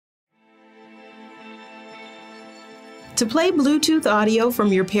To play Bluetooth audio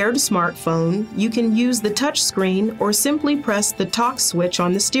from your paired smartphone, you can use the touch screen or simply press the talk switch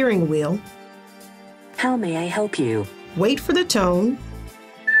on the steering wheel. How may I help you? Wait for the tone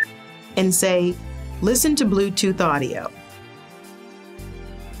and say, "Listen to Bluetooth audio."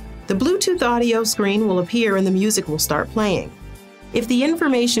 The Bluetooth audio screen will appear and the music will start playing. If the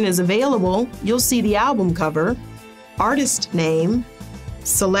information is available, you'll see the album cover, artist name,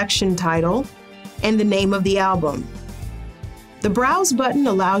 selection title, and the name of the album. The Browse button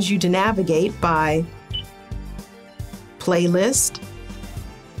allows you to navigate by playlist,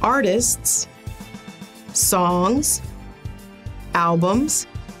 artists, songs, albums,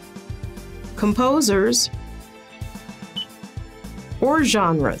 composers, or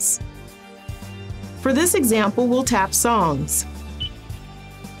genres. For this example, we'll tap Songs.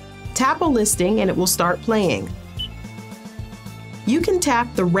 Tap a listing and it will start playing. You can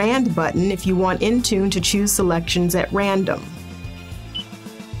tap the Rand button if you want Intune to choose selections at random.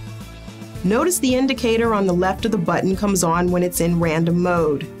 Notice the indicator on the left of the button comes on when it's in random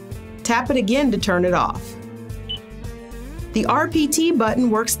mode. Tap it again to turn it off. The RPT button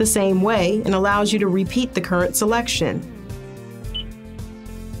works the same way and allows you to repeat the current selection.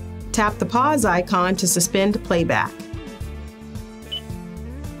 Tap the pause icon to suspend playback.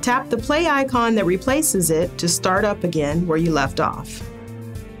 Tap the play icon that replaces it to start up again where you left off.